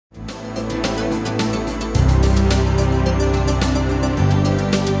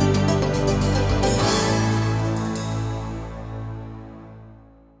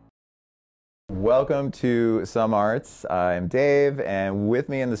welcome to Some Arts. I'm Dave, and with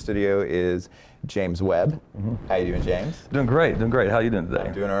me in the studio is James Webb. How you doing, James? Doing great, doing great. How are you doing today?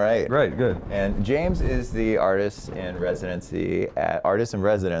 I'm doing all right. Great, good. And James is the artist in residency, not artist in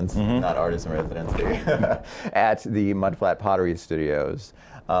residency, at the Mudflat Pottery Studios.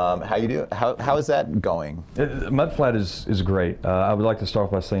 How you doing? How is that going? Mudflat is great. I would like to start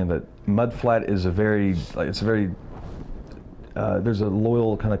off by saying that Mudflat is there's a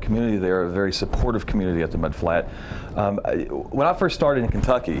loyal kind of community there, a very supportive community at the Mudflat. When I first started in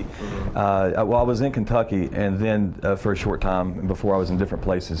Kentucky, I was in Kentucky and then for a short time before I was in different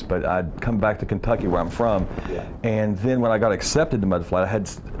places, but I'd come back to Kentucky where I'm from. Yeah. And then when I got accepted to Mudflat, I had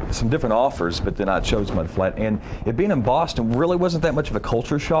some different offers, but then I chose Mudflat. And it being in Boston really wasn't that much of a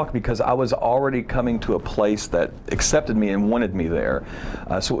culture shock because I was already coming to a place that accepted me and wanted me there.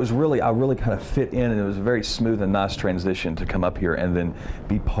 So it was really, I really kind of fit in, and it was a very smooth and nice transition to come up here and then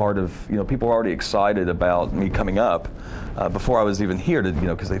be part of, people were already excited about me coming up before I was even here to,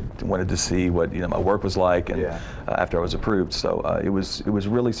 because they wanted to see what, my work was like, and after I was approved. So it was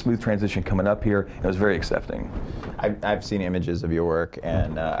really smooth transition coming up here. It was very accepting. I've seen images of your work,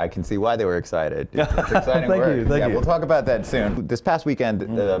 and I can see why they were excited. It's exciting work. Thank you. We'll talk about that soon. This past weekend,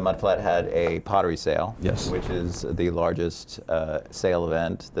 the Mudflat had a pottery sale, which is the largest sale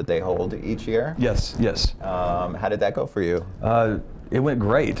event that they hold each year. Yes. How did that go for you? It went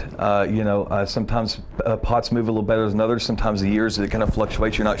great. Sometimes pots move a little better than others. Sometimes the years it kind of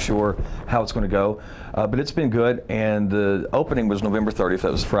fluctuates. You're not sure how it's going to go, but it's been good. And the opening was November 30th.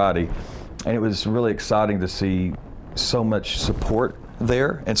 That was Friday, and it was really exciting to see so much support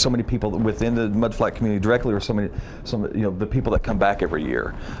there and so many people within the Mudflat community directly, or the people that come back every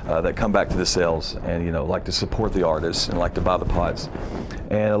year, that come back to the sales and like to support the artists and like to buy the pots,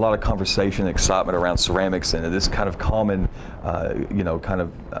 and a lot of conversation and excitement around ceramics and this kind of common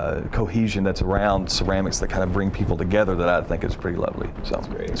cohesion that's around ceramics that kind of bring people together that I think is pretty lovely. So that's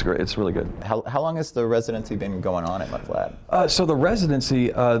great. It's great. It's really good. How long has the residency been going on at Mudflat? So the residency,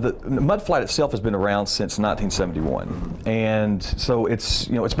 the Mudflat itself has been around since 1971, and so it's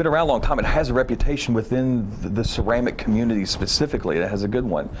been around a long time. It has a reputation within the ceramic community specifically. It has a good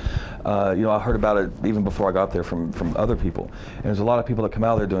one. I heard about it even before I got there from other people, and there's a lot of people that come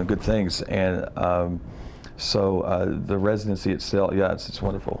out there doing good things, and so the residency itself, it's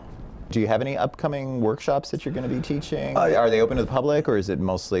wonderful. Do you have any upcoming workshops that you're going to be teaching? Are they open to the public, or is it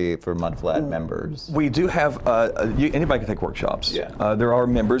mostly for Mudflat members? We do have, anybody can take workshops. Yeah. There are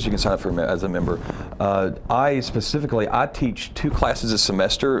members, you can sign up as a member. I teach 2 classes a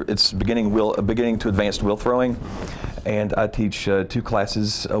semester. It's beginning to advanced wheel throwing, and I teach 2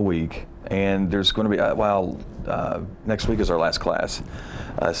 classes a week. And there's going to be, next week is our last class.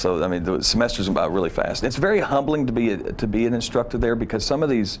 So the semester's about really fast. It's very humbling to be an instructor there, because some of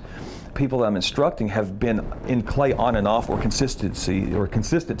these people that I'm instructing have been in clay on and off, or consistent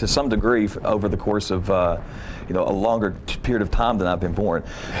to some degree over the course of a longer period of time than I've been born.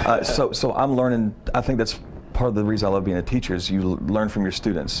 So I'm learning. I think that's part of the reason I love being a teacher, is you learn from your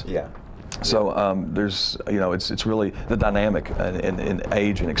students. Yeah. So there's, it's really the dynamic in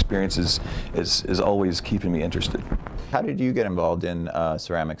age and experiences is always keeping me interested. How did you get involved in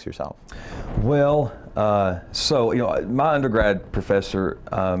ceramics yourself? Well, my undergrad professor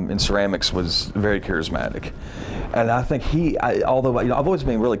in ceramics was very charismatic, and I think although I've always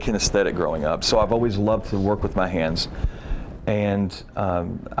been really kinesthetic growing up, so I've always loved to work with my hands. And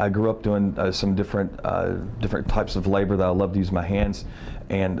I grew up doing some different types of labor that I love to use my hands,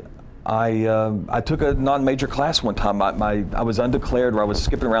 and I took a non-major class one time. I was undeclared, or I was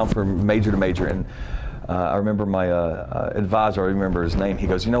skipping around from major to major, and I remember my advisor, I remember his name, he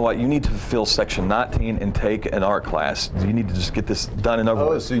goes, you know what, you need to fulfill section 19 and take an art class. You need to just get this done and over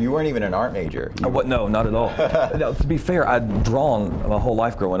with. Oh, so you weren't even an art major? No, not at all. Now, to be fair, I'd drawn my whole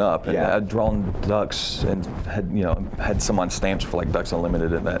life growing up, and I'd drawn ducks and had some on stamps for like Ducks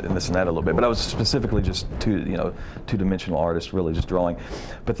Unlimited and this and that a little bit, but I was specifically just two-dimensional artist, really just drawing.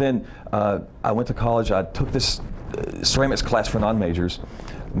 But then I went to college, I took this ceramics class for non-majors.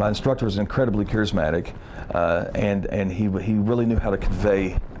 My instructor was incredibly charismatic, and he really knew how to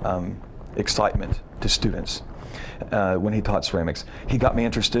convey excitement to students when he taught ceramics. He got me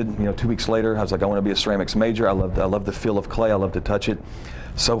interested. 2 weeks later, I was like, I want to be a ceramics major. I love the feel of clay. I love to touch it.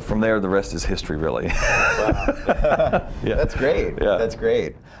 So from there, the rest is history, really. Wow. That's great. Yeah. That's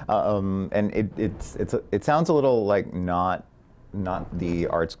great. And it sounds a little like not the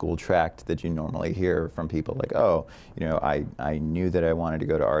art school tract that you normally hear from people, like, oh, I knew that I wanted to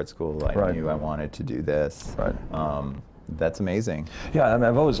go to art school. I knew I wanted to do this. Right. That's amazing. Yeah, I mean,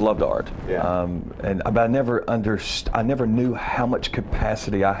 I've always loved art. Yeah. But I never knew how much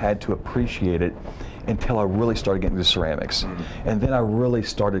capacity I had to appreciate it until I really started getting into ceramics. And then I really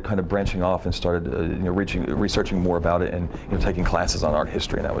started kind of branching off and started researching more about it and taking classes on art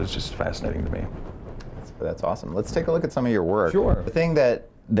history, and that was just fascinating to me. That's awesome. Let's take a look at some of your work. Sure. The thing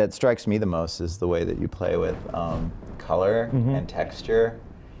that strikes me the most is the way that you play with color and texture,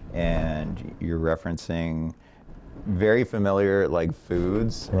 and you're referencing very familiar like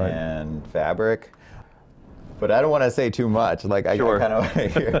foods and fabric. But I don't want to say too much. Like I kind of want to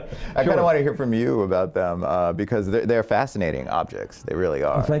hear. I kind of want to hear from you about them because they're fascinating objects. They really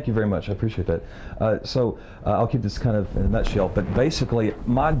are. Well, thank you very much. I appreciate that. So I'll keep this kind of in a nutshell. But basically,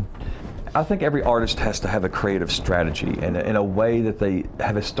 I think every artist has to have a creative strategy and in a way that they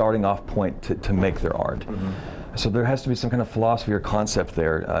have a starting off point to make their art. So there has to be some kind of philosophy or concept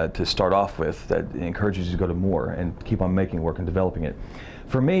there to start off with that encourages you to go to more and keep on making work and developing it.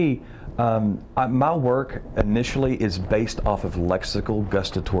 For me, my work initially is based off of lexical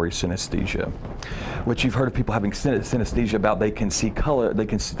gustatory synesthesia, which you've heard of people having synesthesia about. They can see color,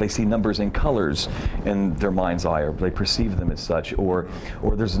 they see numbers and colors in their mind's eye, or they perceive them as such, or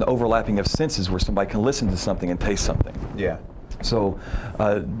there's an overlapping of senses where somebody can listen to something and taste something. Yeah. So,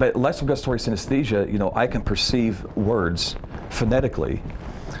 but lexical gustatory synesthesia, I can perceive words phonetically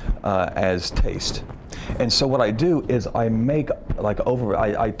as taste. And so what I do is I make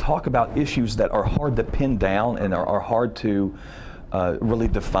I talk about issues that are hard to pin down and are hard to really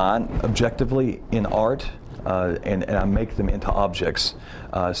define objectively in art, and I make them into objects.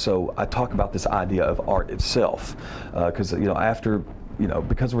 So I talk about this idea of art itself, because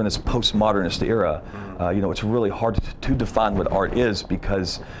because we're in this postmodernist era, it's really hard to define what art is,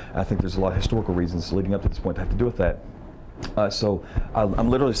 because I think there's a lot of historical reasons leading up to this point that have to do with that. So I'm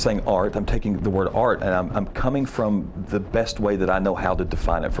literally saying art. I'm taking the word art and I'm coming from the best way that I know how to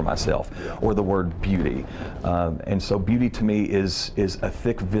define it for myself, or the word beauty. And so beauty to me is a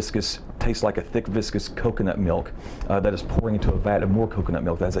thick, viscous, tastes like a thick, viscous coconut milk that is pouring into a vat of more coconut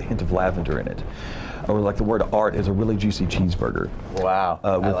milk that has a hint of lavender in it. Or like the word art is a really juicy cheeseburger. Wow,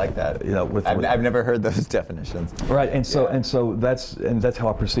 I like that. I've never heard those definitions. Right, and so that's how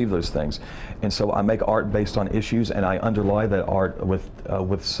I perceive those things, and so I make art based on issues, and I underlie that art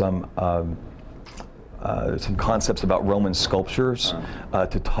with some concepts about Roman sculptures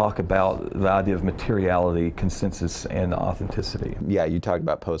to talk about the idea of materiality, consensus, and authenticity. Yeah, you talked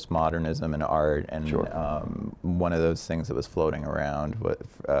about postmodernism in art, and one of those things that was floating around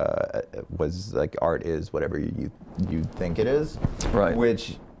was like art is whatever you think it is, right?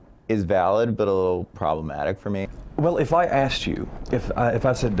 Which is valid, but a little problematic for me. Well, if I asked you, if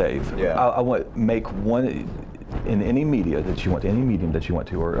I said, Dave, I want to make one. In any media that you want, any medium that you want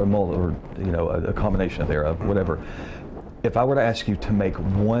to, or a combination thereof, whatever. If I were to ask you to make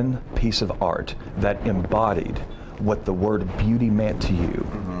one piece of art that embodied what the word beauty meant to you,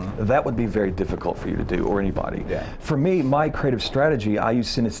 that would be very difficult for you to do, or anybody. Yeah. For me, my creative strategy, I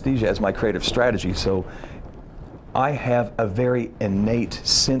use synesthesia as my creative strategy. So I have a very innate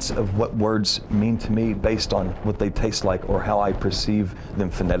sense of what words mean to me based on what they taste like or how I perceive them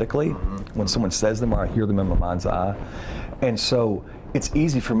phonetically when someone says them or I hear them in my mind's eye. And so it's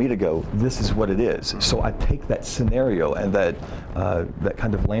easy for me to go, this is what it is. So I take that scenario and that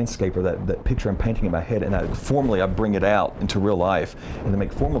kind of landscape or that picture I'm painting in my head, and I bring it out into real life and then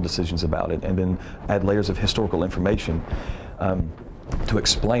make formal decisions about it, and then add layers of historical information. To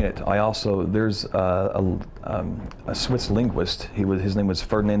explain it, there's a Swiss linguist. His name was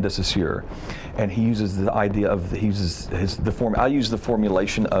Ferdinand de Saussure, and he uses the idea of I use the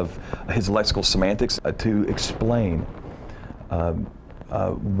formulation of his lexical semantics to explain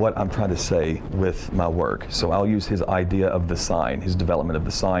what I'm trying to say with my work. So I'll use his idea of the sign, his development of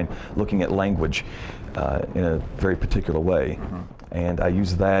the sign, looking at language in a very particular way. And I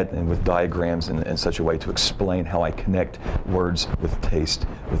use that and with diagrams in such a way to explain how I connect words with taste,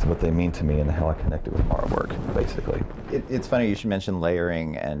 with what they mean to me, and how I connect it with artwork, basically. It's funny you should mention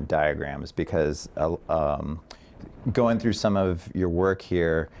layering and diagrams, because going through some of your work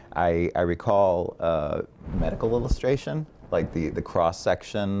here, I recall medical illustration, like the cross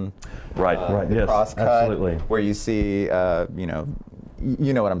section, right, the yes, cross cut, absolutely, where you see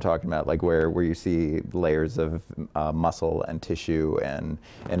you know what I'm talking about, like where you see layers of muscle and tissue and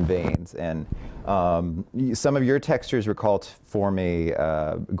veins, and some of your textures recall for me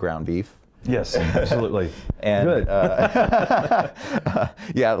ground beef. Yes, absolutely. And good.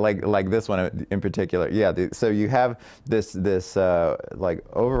 Yeah, like this one in particular. Yeah, so you have this like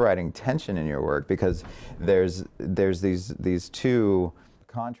overriding tension in your work, because there's these two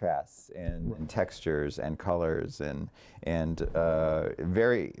contrasts and textures and colors and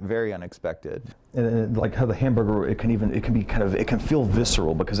very, very unexpected. And like how the hamburger, it can feel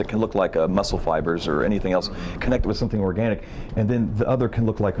visceral because it can look like muscle fibers or anything else connected with something organic, and then the other can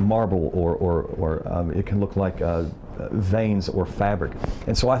look like marble or it can look like veins or fabric.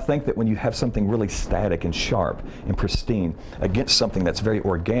 And so I think that when you have something really static and sharp and pristine against something that's very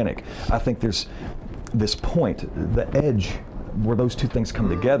organic, I think there's this point, the edge where those two things come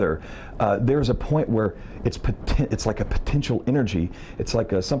together. There's a point where it's like a potential energy. It's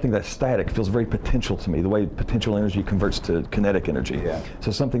like something that's static feels very potential to me, the way potential energy converts to kinetic energy. Yeah.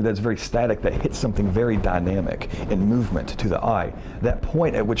 So something that's very static that hits something very dynamic in movement to the eye. That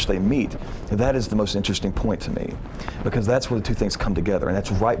point at which they meet, that is the most interesting point to me, because that's where the two things come together, and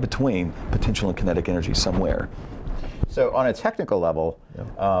that's right between potential and kinetic energy somewhere. So on a technical level,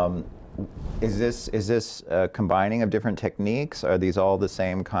 is this a combining of different techniques? Are these all the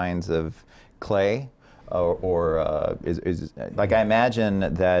same kinds of clay, or is like, I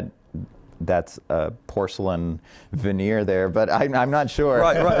imagine that's a porcelain veneer there, but I'm not sure.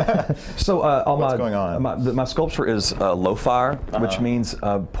 Right. So what's going on? My sculpture is low fire, which means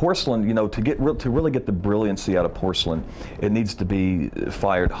porcelain. You know, to really get the brilliancy out of porcelain, it needs to be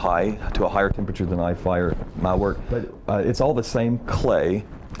fired high to a higher temperature than I fire my work. But it's all the same clay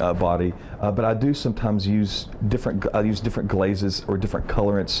body, but I do sometimes use different glazes or different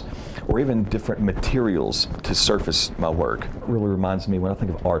colorants or even different materials to surface my work. It really reminds me, when I think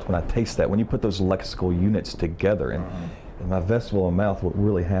of art, when I taste that, when you put those lexical units together in my vestibule and mouth, what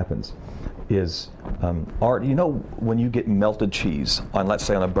really happens is art. You know, when you get melted cheese on, let's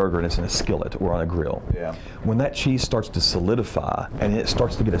say, on a burger and it's in a skillet or on a grill, when that cheese starts to solidify and it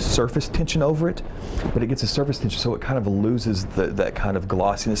starts to get a surface tension over it, but it gets a surface tension so it kind of loses that kind of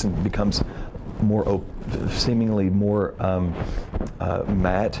glossiness and becomes more seemingly more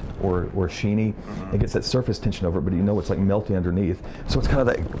matte or sheeny. It gets that surface tension over it, but you know it's like melting underneath. So it's kind of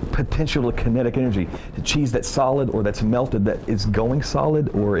that potential to kinetic energy. The cheese that's solid or that's melted that is going solid,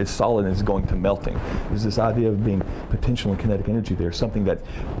 or is solid and is going to melting. There's this idea of being potential and kinetic energy there, something that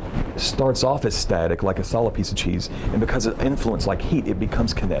starts off as static, like a solid piece of cheese, and because of influence like heat, it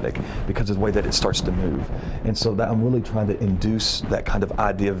becomes kinetic because of the way that it starts to move. And so that I'm really trying to induce that kind of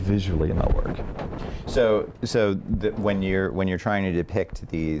idea visually in my work. So when you're trying to depict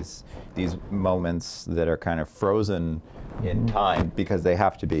these moments that are kind of frozen in time, because they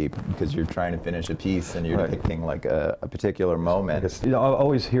have to be, because you're trying to finish a piece and you're depicting like a particular moment. You know, I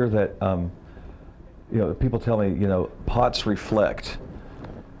always hear that. You know, people tell me, you know, pots reflect.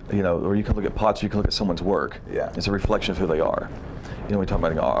 You know, or you can look at pots, you can look at someone's work. Yeah. It's a reflection of who they are. You know, we talk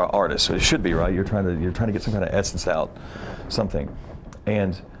about artists, so it should be, right? You're trying to get some kind of essence out, something,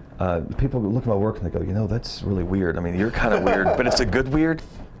 and. People look at my work and they go, you know, that's really weird. I mean, you're kind of weird, but it's a good weird.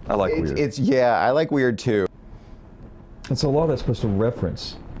 I like weird. Yeah, I like weird too. And so a lot of that's supposed to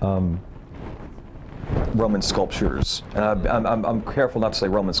reference Roman sculptures. And I'm careful not to say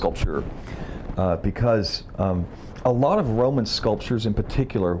Roman sculpture because a lot of Roman sculptures in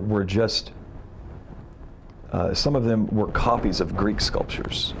particular were just, some of them were copies of Greek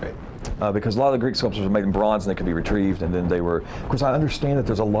sculptures. Right. Because a lot of the Greek sculptures were made in bronze and they could be retrieved, and then they were, of course I understand that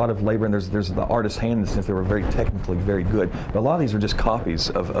there's a lot of labor and there's the artist's hand in the sense they were very technically very good, but a lot of these are just copies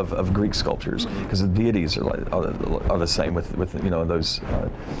of Greek sculptures because the deities are the same with you know, those,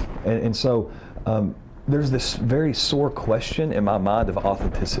 and so there's this very sore question in my mind of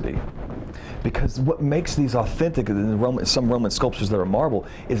authenticity. Because what makes these authentic in some Roman sculptures that are marble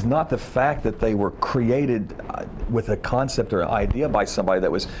is not the fact that they were created with a concept or an idea by somebody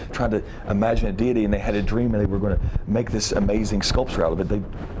that was trying to imagine a deity and they had a dream and they were going to make this amazing sculpture out of it.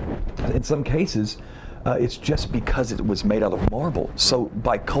 In some cases, it's just because it was made out of marble. So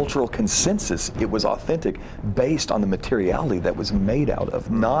by cultural consensus, it was authentic based on the materiality that was made out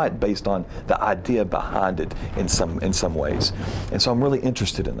of, not based on the idea behind it in some ways. And so I'm really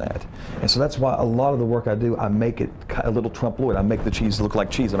interested in that. And so that's why a lot of the work I do, I make it a little Trump Lloyd. I make the cheese look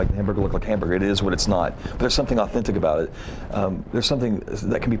like cheese. I make the hamburger look like hamburger. It is what it's not. But there's something authentic about it. There's something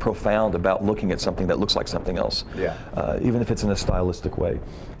that can be profound about looking at something that looks like something else, even if it's in a stylistic way.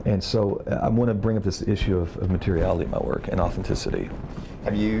 And so I want to bring up this issue of materiality in my work and authenticity.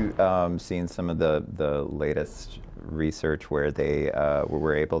 Have you seen some of the latest research where they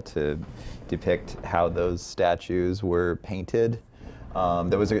were able to depict how those statues were painted?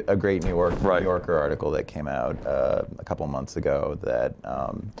 There was a great New Yorker article that came out a couple months ago that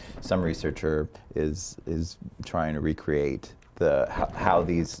some researcher is trying to recreate how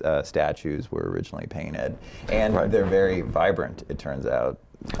these statues were originally painted, and they're very vibrant, it turns out.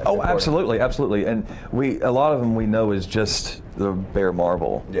 Oh, absolutely, absolutely. And a lot of them we know is just the bare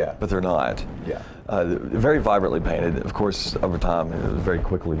marble. Yeah. But they're not. Yeah. Very vibrantly painted. Of course, over time, very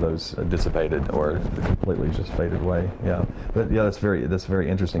quickly those dissipated or completely just faded away. Yeah. But yeah, that's very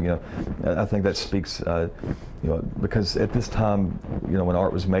interesting. You know, I think that speaks. You know, because at this time, you know, when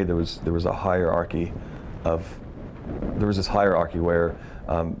art was made, there was a hierarchy there was this hierarchy where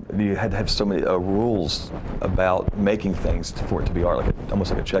you had to have so many rules about making things for it to be art, like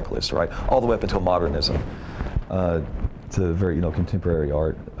almost like a checklist, right? All the way up until modernism, to very, you know, contemporary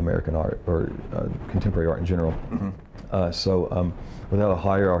art, American art, or contemporary art in general. Mm-hmm. So without a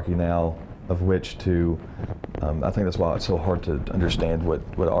hierarchy now of which to, I think that's why it's so hard to understand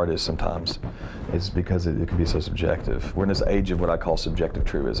what art is sometimes, is because it can be so subjective. We're in this age of what I call subjective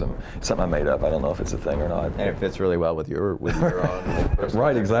truism. It's something I made up. I don't know if it's a thing or not. And it fits really well with your own personal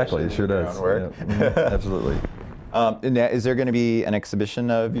right, exactly. It sure does. Work. Yeah. Absolutely. Is there going to be an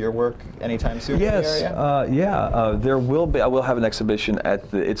exhibition of your work anytime soon? Yes, in the area? there will be. I will have an exhibition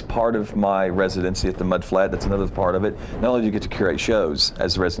it's part of my residency at the Mudflat. That's another part of it. Not only do you get to curate shows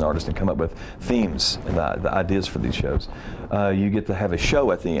as a resident artist and come up with themes and the ideas for these shows, you get to have a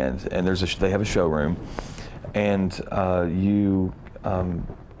show at the end, and they have a showroom, and you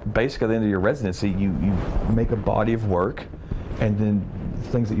basically at the end of your residency, you make a body of work, and then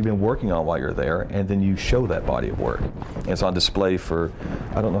things that you've been working on while you're there, and then you show that body of work. And it's on display for,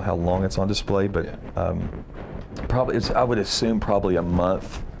 I don't know how long it's on display, but probably I would assume probably a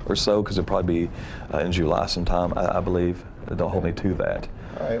month or so, because it'll probably be in July sometime, I believe. Don't hold me to that.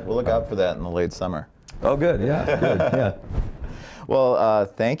 All right, we'll look out for that in the late summer. Oh, good, yeah, good, yeah. Well,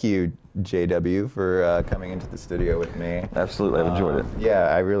 thank you, JW, for coming into the studio with me. Absolutely, I've enjoyed it.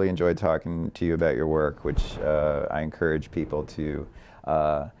 Yeah, I really enjoyed talking to you about your work, which I encourage people to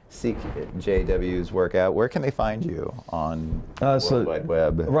seek JW's work out. Where can they find you on World Wide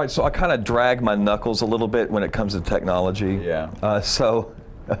Web? Right, so I kind of drag my knuckles a little bit when it comes to technology. Yeah. So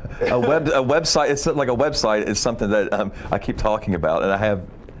a website, it's like a website is something that I keep talking about, and I have,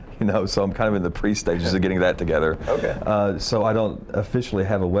 you know, so I'm kind of in the pre-stages of getting that together. Okay. So I don't officially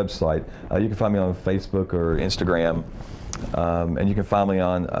have a website. You can find me on Facebook or Instagram. And you can find me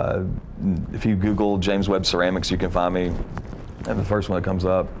on, if you Google James Webb Ceramics, you can find me. And the first one that comes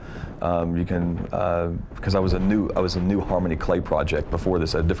up, you can, because I was a new Harmony clay project before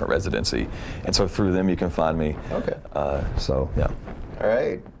this, a different residency, and so through them you can find me. Okay. So yeah. All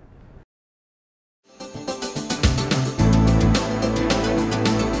right.